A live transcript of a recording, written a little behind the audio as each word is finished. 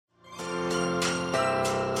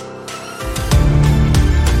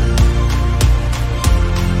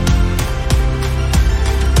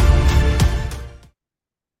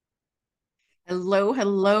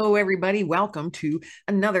hello, everybody. Welcome to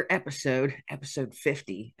another episode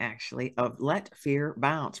 50, actually, of Let Fear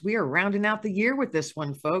Bounce. We are rounding out the year with this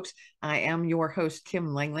one, folks. I am your host, Kim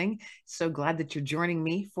Langling. So glad that you're joining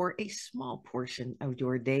me for a small portion of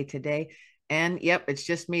your day today. And yep, it's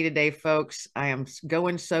just me today, folks. I am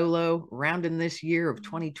going solo, rounding this year of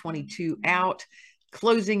 2022 out,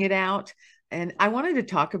 closing it out. And I wanted to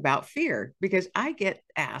talk about fear because I get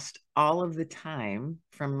asked all of the time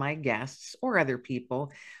from my guests or other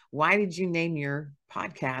people, why did you name your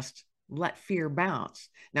podcast Let Fear Bounce?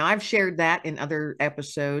 Now, I've shared that in other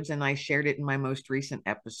episodes, and I shared it in my most recent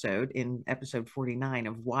episode, in episode 49,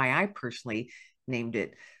 of why I personally named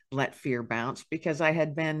it Let Fear Bounce, because I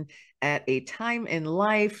had been at a time in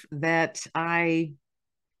life that I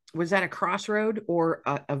was at a crossroad or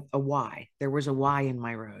a Y. There was a Y in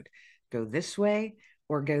my road. Go this way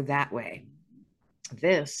or go that way.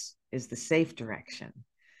 This is the safe direction.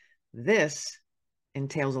 This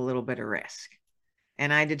entails a little bit of risk.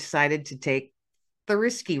 And I decided to take the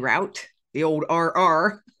risky route, the old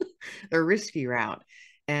RR, the risky route,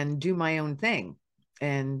 and do my own thing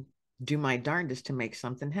and do my darndest to make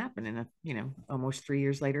something happen. And, almost 3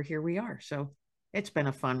 years later, here we are. So it's been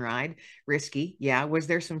a fun ride, risky. Yeah. Was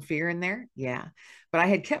there some fear in there? Yeah. But I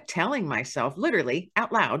had kept telling myself, literally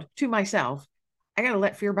out loud to myself, I got to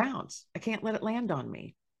let fear bounce. I can't let it land on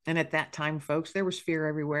me. And at that time, folks, there was fear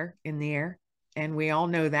everywhere in the air. And we all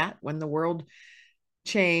know that when the world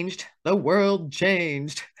changed,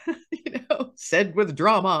 said with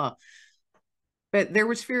drama. But there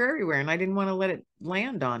was fear everywhere, and I didn't want to let it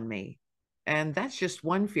land on me. And that's just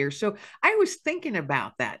one fear. So I was thinking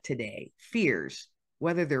about that today, fears,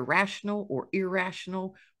 whether they're rational or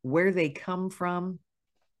irrational, where they come from.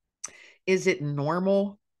 Is it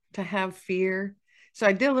normal to have fear? So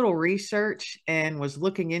I did a little research and was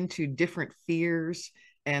looking into different fears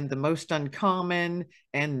and the most uncommon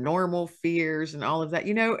and normal fears and all of that,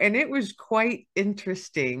 and it was quite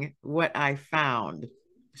interesting what I found.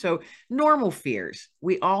 So normal fears,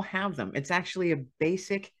 we all have them. It's actually a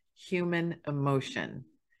basic human emotion.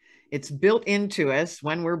 It's built into us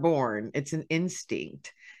when we're born. It's an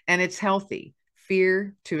instinct and it's healthy.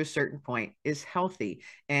 Fear to a certain point is healthy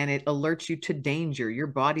and it alerts you to danger. Your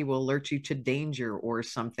body will alert you to danger or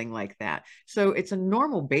something like that. So it's a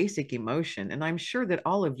normal basic emotion. And I'm sure that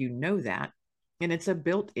all of you know that. And it's a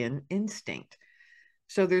built-in instinct.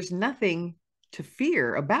 So there's nothing to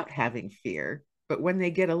fear about having fear. But when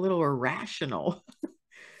they get a little irrational,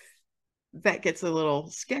 that gets a little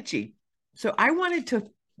sketchy. So I wanted to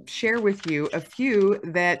share with you a few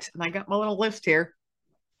that, and I got my little list here,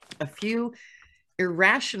 a few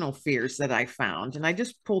irrational fears that I found. And I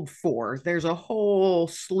just pulled 4. There's a whole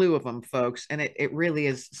slew of them, folks. And it really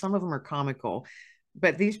is, some of them are comical.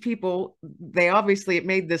 But these people, it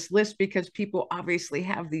made this list because people obviously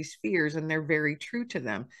have these fears and they're very true to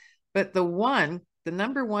them. But the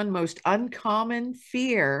number one most uncommon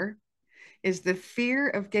fear is the fear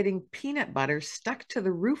of getting peanut butter stuck to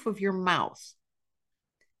the roof of your mouth.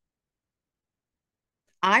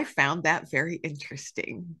 I found that very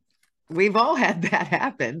interesting. We've all had that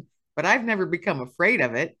happen, but I've never become afraid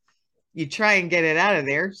of it. You try and get it out of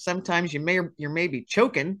there. Sometimes you're maybe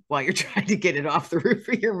choking while you're trying to get it off the roof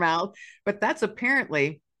of your mouth, but that's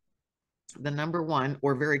apparently the number one,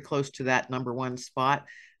 or very close to that number one spot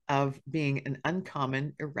of being an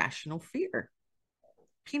uncommon irrational fear.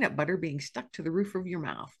 Peanut butter being stuck to the roof of your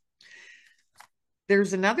mouth.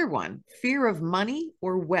 There's another one, fear of money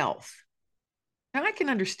or wealth. Now I can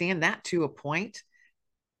understand that to a point.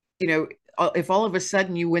 If all of a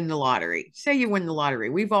sudden you win the lottery, say you win the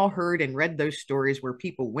lottery, we've all heard and read those stories where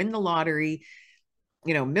people win the lottery,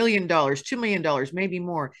 $1 million, $2 million, maybe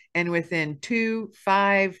more. And within 2,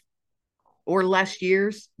 5 or less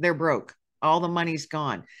years, they're broke. All the money's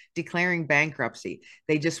gone, declaring bankruptcy.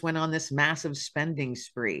 They just went on this massive spending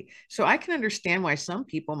spree. So I can understand why some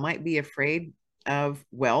people might be afraid of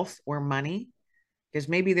wealth or money, because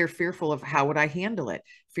maybe they're fearful of how would I handle it,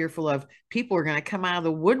 fearful of people are going to come out of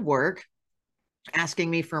the woodwork asking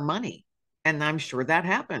me for money. And I'm sure that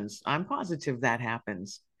happens. I'm positive that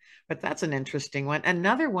happens. But that's an interesting one.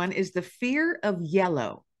 Another one is the fear of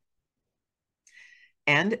yellow.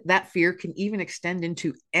 And that fear can even extend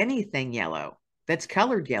into anything yellow that's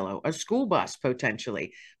colored yellow, a school bus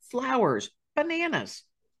potentially, flowers, bananas,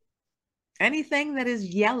 anything that is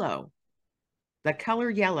yellow. The color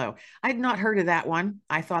yellow. I had not heard of that one.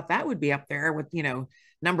 I thought that would be up there with,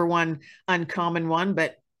 number one uncommon one,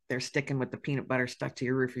 but they're sticking with the peanut butter stuck to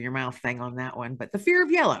your roof of your mouth thing on that one. But the fear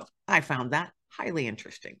of yellow, I found that highly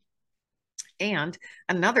interesting. And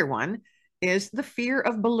another one is the fear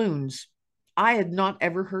of balloons. I had not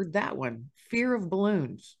ever heard that one. fear of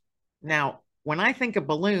balloons. Now, when I think of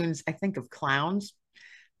balloons, I think of clowns.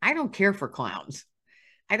 I don't care for clowns.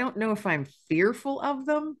 I don't know if I'm fearful of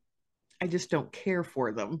them. I just don't care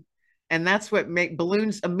for them. And that's what make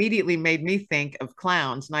balloons immediately made me think of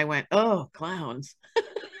clowns. And I went, oh, clowns.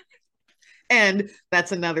 And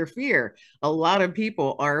that's another fear. A lot of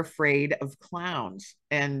people are afraid of clowns.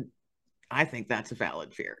 And I think that's a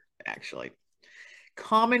valid fear, actually.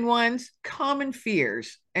 Common ones, common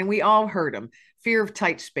fears, and we all heard them: fear of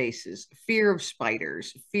tight spaces, fear of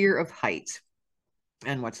spiders, fear of heights.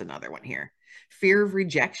 And what's another one here? Fear of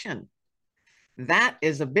rejection. That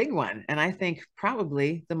is a big one. And I think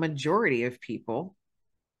probably the majority of people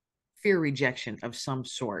fear rejection of some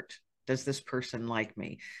sort. Does this person like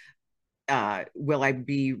me? Will I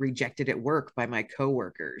be rejected at work by my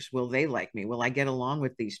coworkers? Will they like me? Will I get along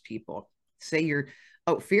with these people? Say you're,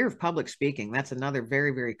 oh, fear of public speaking. That's another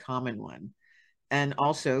very, very common one. And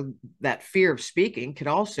also, that fear of speaking could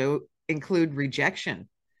also include rejection.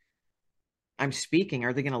 I'm speaking.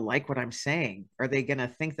 Are they going to like what I'm saying? Are they going to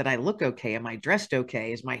think that I look okay? Am I dressed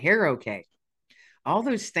okay? Is my hair okay? All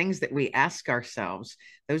those things that we ask ourselves,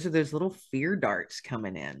 those are those little fear darts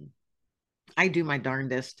coming in. I do my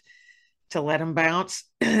darndest to let them bounce.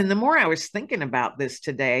 And the more I was thinking about this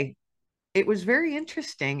today, it was very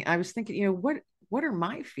interesting. I was thinking, what are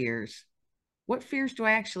my fears? What fears do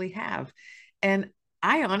I actually have? And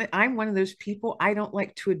I'm one of those people, I don't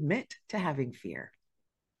like to admit to having fear.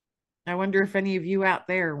 I wonder if any of you out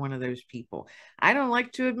there are one of those people. I don't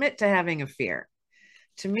like to admit to having a fear.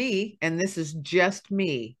 To me, and this is just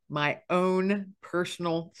me, my own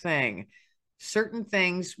personal thing, certain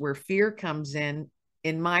things where fear comes in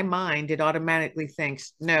my mind, it automatically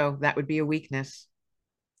thinks, no, that would be a weakness.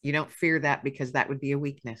 You don't fear that because that would be a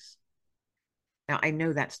weakness. Now, I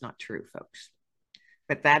know that's not true, folks,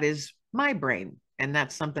 but that is my brain. And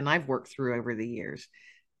that's something I've worked through over the years.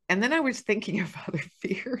 And then I was thinking of other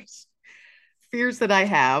fears that I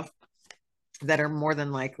have that are more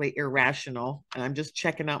than likely irrational. And I'm just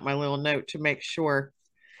checking out my little note to make sure.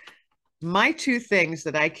 My two things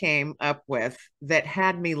that I came up with that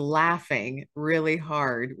had me laughing really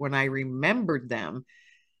hard when I remembered them,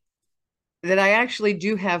 that I actually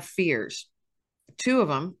do have fears, two of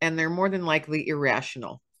them, and they're more than likely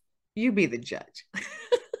irrational. You be the judge.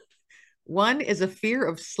 One is a fear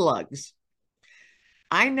of slugs.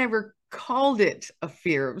 I never called it a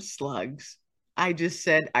fear of slugs. I just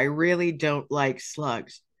said, I really don't like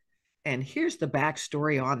slugs. And here's the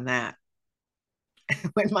backstory on that.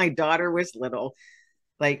 When my daughter was little,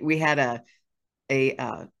 like we had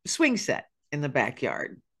a swing set in the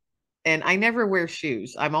backyard. And I never wear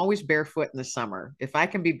shoes. I'm always barefoot in the summer. If I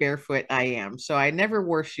can be barefoot, I am. So I never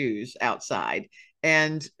wore shoes outside.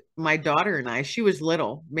 And my daughter and I, she was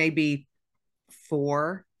little, maybe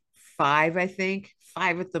 4, 5, I think,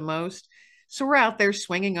 5 at the most. So we're out there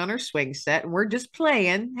swinging on her swing set and we're just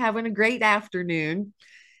playing, having a great afternoon.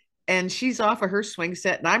 And she's off of her swing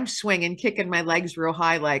set and I'm swinging, kicking my legs real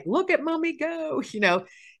high, like, look at mommy go,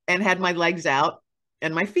 and had my legs out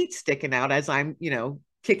and my feet sticking out as I'm,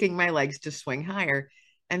 kicking my legs to swing higher.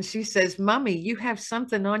 And she says, Mommy, you have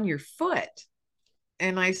something on your foot.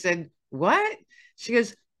 And I said, what? She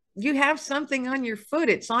goes, you have something on your foot.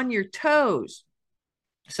 It's on your toes.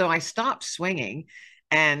 So I stopped swinging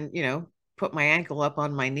and, put my ankle up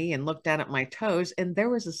on my knee and looked down at my toes, and there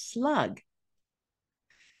was a slug.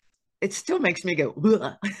 It still makes me go,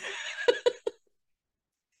 ugh.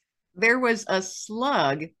 There was a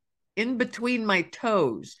slug in between my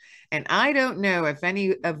toes. And I don't know if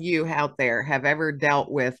any of you out there have ever dealt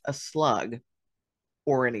with a slug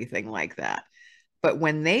or anything like that. But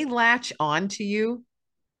when they latch onto you,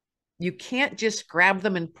 you can't just grab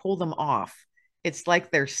them and pull them off. It's like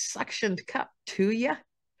they're suctioned cup to you.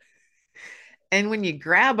 And when you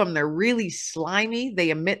grab them, they're really slimy. They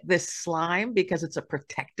emit this slime because it's a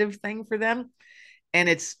protective thing for them. And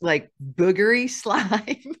it's like boogery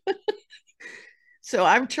slime. So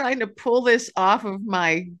I'm trying to pull this off of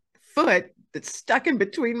my foot that's stuck in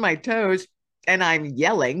between my toes. And I'm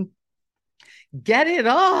yelling, get it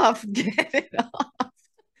off, get it off.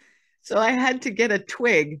 So I had to get a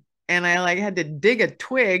twig and I had to dig a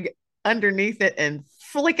twig underneath it and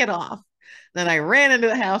flick it off. Then I ran into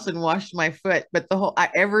the house and washed my foot. But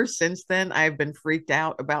ever since then, I've been freaked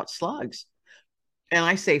out about slugs. And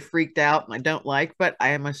I say freaked out and I don't like, but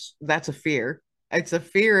that's a fear. It's a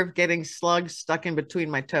fear of getting slugs stuck in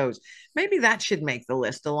between my toes. Maybe that should make the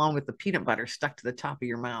list along with the peanut butter stuck to the top of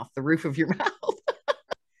your mouth, the roof of your mouth.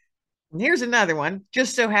 And here's another one,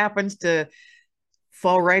 just so happens to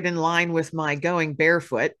fall right in line with my going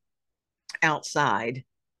barefoot outside.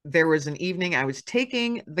 There was an evening I was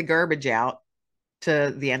taking the garbage out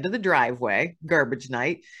to the end of the driveway, garbage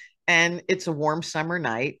night, and it's a warm summer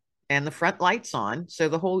night and the front light's on. So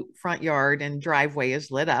the whole front yard and driveway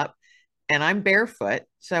is lit up and I'm barefoot.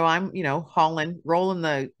 So I'm, rolling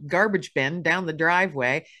the garbage bin down the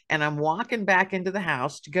driveway and I'm walking back into the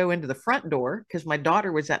house to go into the front door because my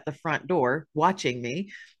daughter was at the front door watching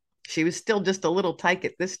me. She was still just a little tyke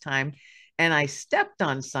at this time. And I stepped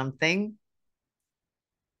on something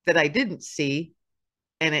that I didn't see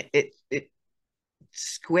and it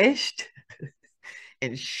squished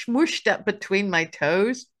and smooshed up between my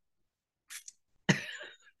toes.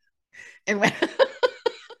 And when,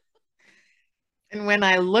 and when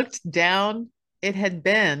I looked down, it had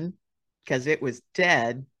been, because it was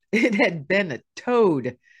dead, it had been a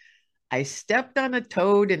toad. I stepped on a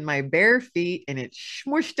toad in my bare feet and it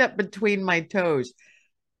smooshed up between my toes.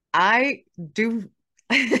 I do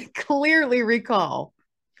clearly recall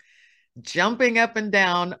jumping up and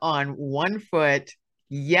down on one foot,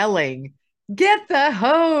 yelling, "Get the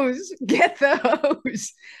hose! Get the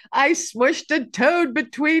hose!" I smushed a toad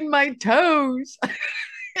between my toes.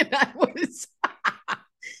 And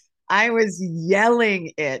I was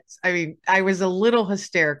yelling it. I mean, I was a little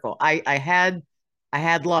hysterical. I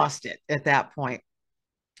had lost it at that point.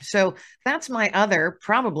 So that's my other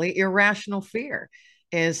probably irrational fear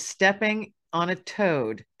is stepping on a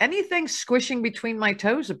toad. Anything squishing between my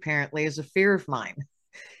toes apparently is a fear of mine.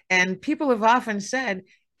 And people have often said,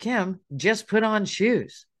 "Kim, just put on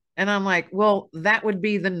shoes." And I'm like, well, that would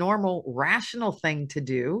be the normal rational thing to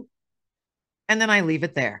do. And then I leave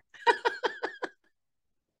it there.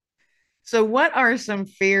 So, what are some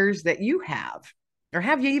fears that you have? Or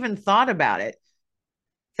have you even thought about it?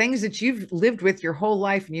 Things that you've lived with your whole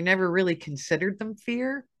life and you never really considered them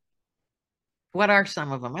fear? What are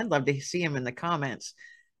some of them? I'd love to see them in the comments.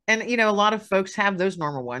 And, a lot of folks have those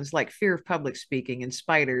normal ones like fear of public speaking and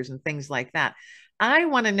spiders and things like that. I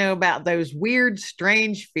want to know about those weird,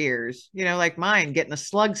 strange fears, like mine, getting a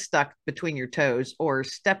slug stuck between your toes or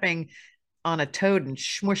stepping on a toad and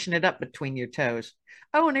smushing it up between your toes.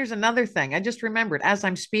 Oh, and there's another thing. I just remembered as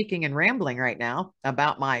I'm speaking and rambling right now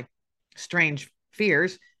about my strange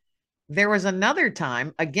fears. There was another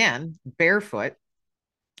time, again, barefoot.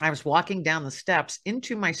 I was walking down the steps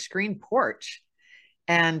into my screen porch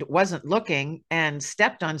and wasn't looking and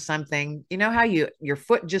stepped on something. You know how your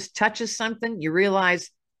foot just touches something, you realize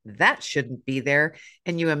that shouldn't be there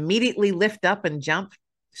and you immediately lift up and jump.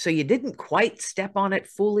 So you didn't quite step on it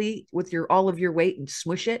fully with your all of your weight and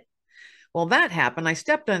smush it. Well, that happened. I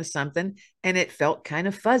stepped on something and it felt kind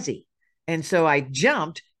of fuzzy. And so I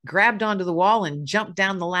jumped, grabbed onto the wall and jumped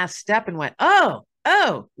down the last step and went, "Oh,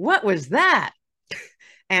 what was that?"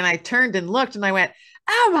 And I turned and looked and I went,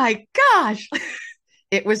 "Oh my gosh."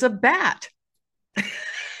 It was a bat.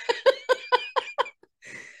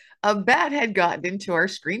 A bat had gotten into our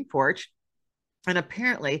screen porch and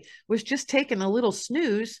apparently was just taking a little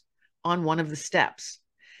snooze on one of the steps.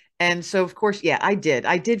 And so, of course, yeah, I did.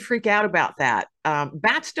 I did freak out about that.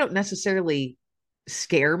 Bats don't necessarily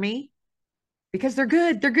scare me because they're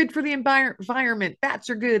good. They're good for the environment. Bats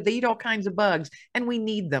are good. They eat all kinds of bugs, and we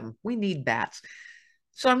need them. We need bats.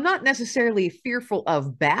 So I'm not necessarily fearful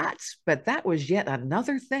of bats, but that was yet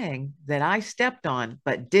another thing that I stepped on,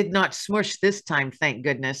 but did not smush this time, thank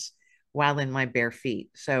goodness, while in my bare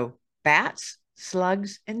feet. So bats,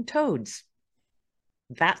 slugs, and toads.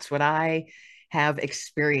 That's what I have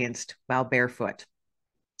experienced while barefoot.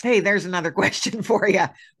 Hey, there's another question for you.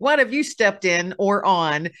 What have you stepped in or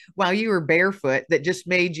on while you were barefoot that just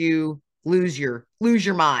made you lose your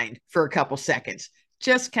mind for a couple seconds?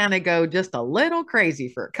 Just kind of go just a little crazy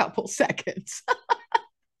for a couple seconds.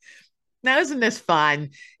 Now, isn't this fun?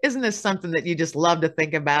 Isn't this something that you just love to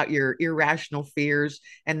think about your irrational fears?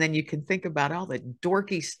 And then you can think about all the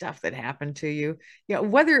dorky stuff that happened to you.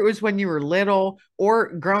 Whether it was when you were little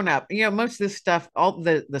or grown up, most of this stuff, all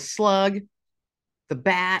the slug, the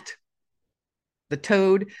bat, the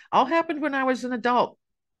toad, all happened when I was an adult.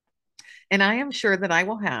 And I am sure that I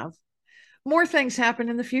will have more things happen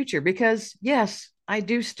in the future because, yes, I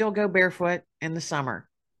do still go barefoot in the summer.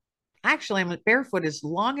 Actually, I'm barefoot as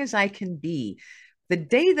long as I can be. The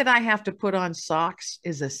day that I have to put on socks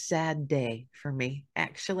is a sad day for me,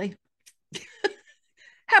 actually.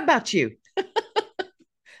 How about you?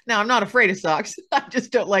 Now, I'm not afraid of socks. I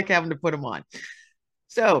just don't like having to put them on.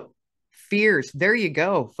 So, fears, there you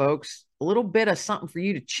go, folks. A little bit of something for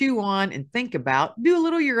you to chew on and think about. Do a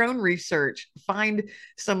little your own research. Find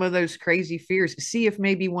some of those crazy fears. See if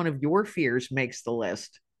maybe one of your fears makes the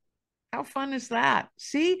list. How fun is that?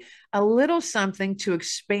 See, a little something to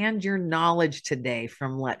expand your knowledge today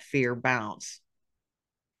from Let Fear Bounce.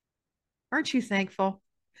 Aren't you thankful?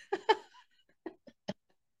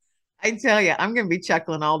 I tell you, I'm going to be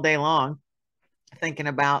chuckling all day long thinking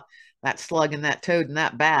about that slug and that toad and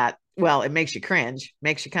that bat. Well, it makes you cringe,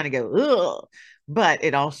 makes you kind of go, ugh. But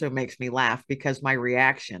it also makes me laugh because my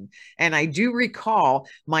reaction. And I do recall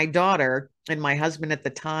my daughter and my husband at the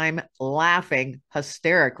time laughing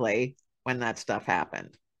hysterically when that stuff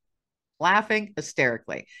happened, laughing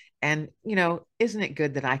hysterically. And, isn't it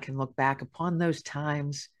good that I can look back upon those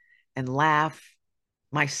times and laugh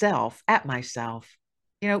myself at myself?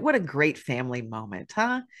 What a great family moment,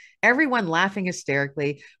 huh? Everyone laughing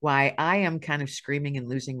hysterically while I am kind of screaming and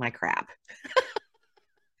losing my crap,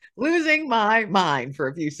 losing my mind for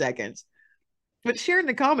a few seconds. But share in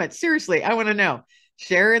the comments. Seriously, I want to know.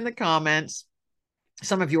 Share in the comments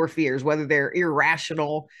some of your fears, whether they're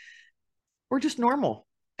irrational or just normal,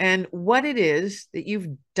 and what it is that you've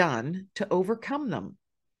done to overcome them.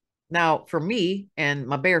 Now, for me and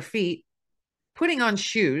my bare feet, putting on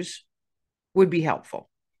shoes would be helpful,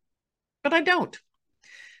 but I don't.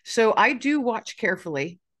 So I do watch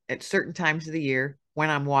carefully at certain times of the year when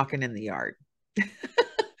I'm walking in the yard.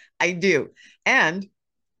 I do. And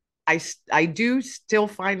I do still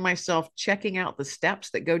find myself checking out the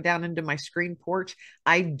steps that go down into my screen porch.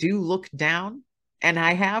 I do look down, and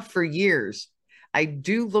I have for years. I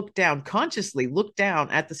do look down, consciously look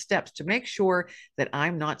down at the steps to make sure that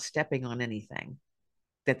I'm not stepping on anything,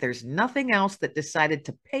 that there's nothing else that decided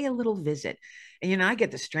to pay a little visit. And, I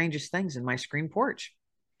get the strangest things in my screen porch.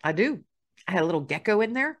 I do. I had a little gecko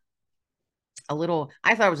in there, I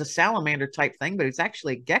thought it was a salamander type thing, but it's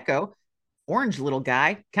actually a gecko, orange little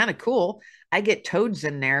guy, kind of cool. I get toads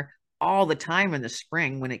in there all the time in the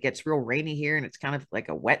spring when it gets real rainy here and it's kind of like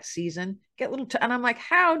a wet season. And I'm like,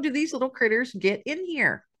 how do these little critters get in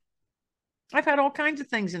here? I've had all kinds of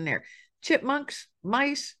things in there. Chipmunks,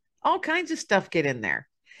 mice, all kinds of stuff get in there.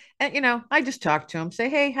 And I just talk to them, say,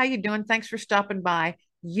 "Hey, how you doing? Thanks for stopping by.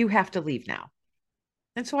 You have to leave now."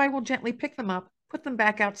 And so I will gently pick them up, put them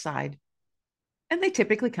back outside, and they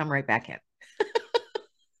typically come right back in.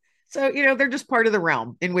 So, they're just part of the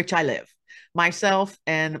realm in which I live. Myself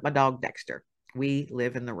and my dog Dexter, we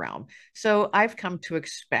live in the realm. So I've come to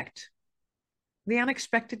expect the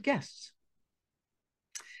unexpected guests.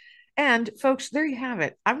 And folks, there you have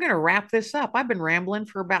it. I'm going to wrap this up. I've been rambling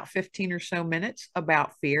for about 15 or so minutes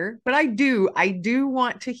about fear, but I do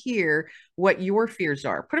want to hear what your fears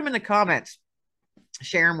are. Put them in the comments.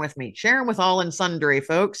 Share them with me. Share them with all and sundry,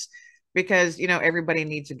 folks, because, everybody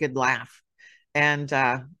needs a good laugh. And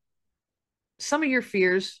some of your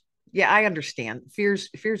fears, yeah, I understand. Fears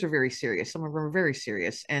are very serious. Some of them are very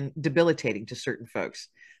serious and debilitating to certain folks.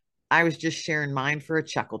 I was just sharing mine for a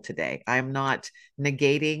chuckle today. I'm not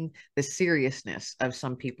negating the seriousness of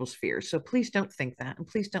some people's fears. So please don't think that. And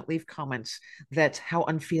please don't leave comments that's how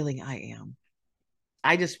unfeeling I am.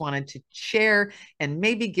 I just wanted to share and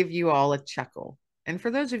maybe give you all a chuckle. And for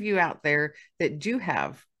those of you out there that do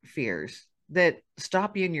have fears that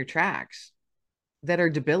stop you in your tracks, that are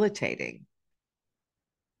debilitating,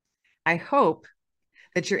 I hope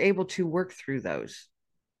that you're able to work through those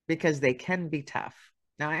because they can be tough.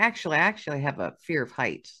 Now, I actually have a fear of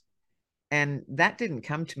heights, and that didn't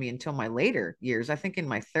come to me until my later years. I think in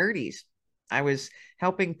my 30s, I was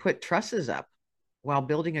helping put trusses up while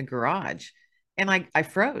building a garage, and I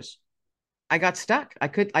froze. I got stuck.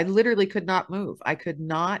 I literally could not move. I could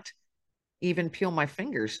not even peel my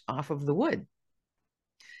fingers off of the wood.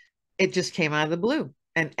 It just came out of the blue.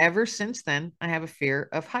 And ever since then, I have a fear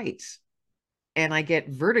of heights, and I get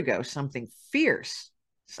vertigo, something fierce.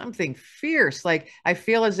 Like I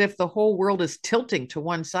feel as if the whole world is tilting to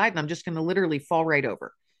one side and I'm just going to literally fall right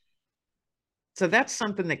over. So that's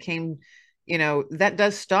something that came, that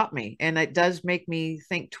does stop me. And it does make me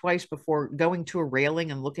think twice before going to a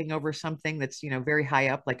railing and looking over something that's, very high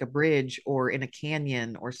up, like a bridge or in a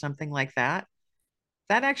canyon or something like that.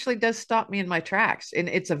 That actually does stop me in my tracks. And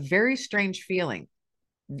it's a very strange feeling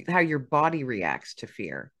how your body reacts to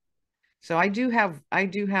fear. So I do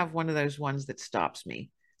have one of those ones that stops me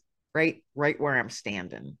right where I'm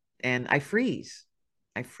standing, and I freeze.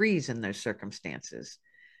 I freeze in those circumstances.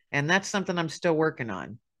 And that's something I'm still working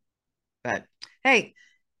on. But hey,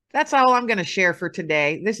 that's all I'm going to share for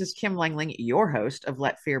today. This is Kim Langling, your host of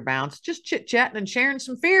Let Fear Bounce, just chit-chatting and sharing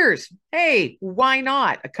some fears. Hey, why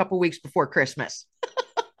not a couple weeks before Christmas?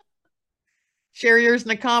 Share yours in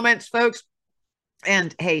the comments, folks.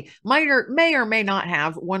 And hey, may or may not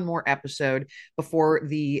have one more episode before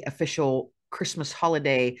the official Christmas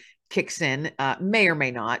holiday kicks in. May or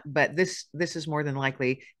may not, but this is more than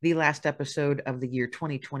likely the last episode of the year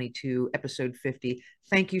 2022, episode 50.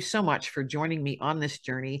 Thank you so much for joining me on this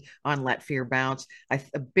journey on Let Fear Bounce. A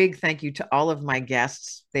big thank you to all of my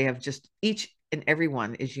guests. They have just each and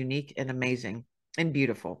everyone is unique and amazing and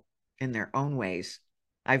beautiful in their own ways.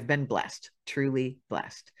 I've been blessed, truly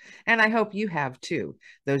blessed. And I hope you have too,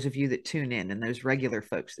 those of you that tune in and those regular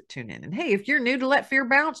folks that tune in. And hey, if you're new to Let Fear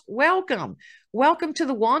Bounce, welcome. Welcome to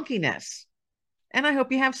the wonkiness. And I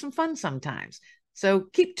hope you have some fun sometimes. So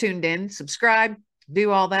keep tuned in, subscribe,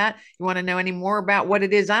 do all that. You want to know any more about what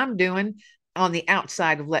it is I'm doing on the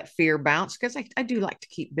outside of Let Fear Bounce, because I do like to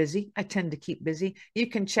keep busy. I tend to keep busy. You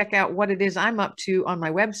can check out what it is I'm up to on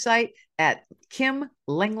my website at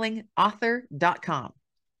kimlanglingauthor.com.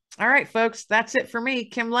 All right, folks, that's it for me,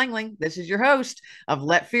 Kim Langling. This is your host of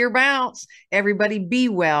Let Fear Bounce. Everybody be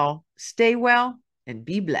well, stay well, and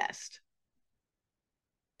be blessed.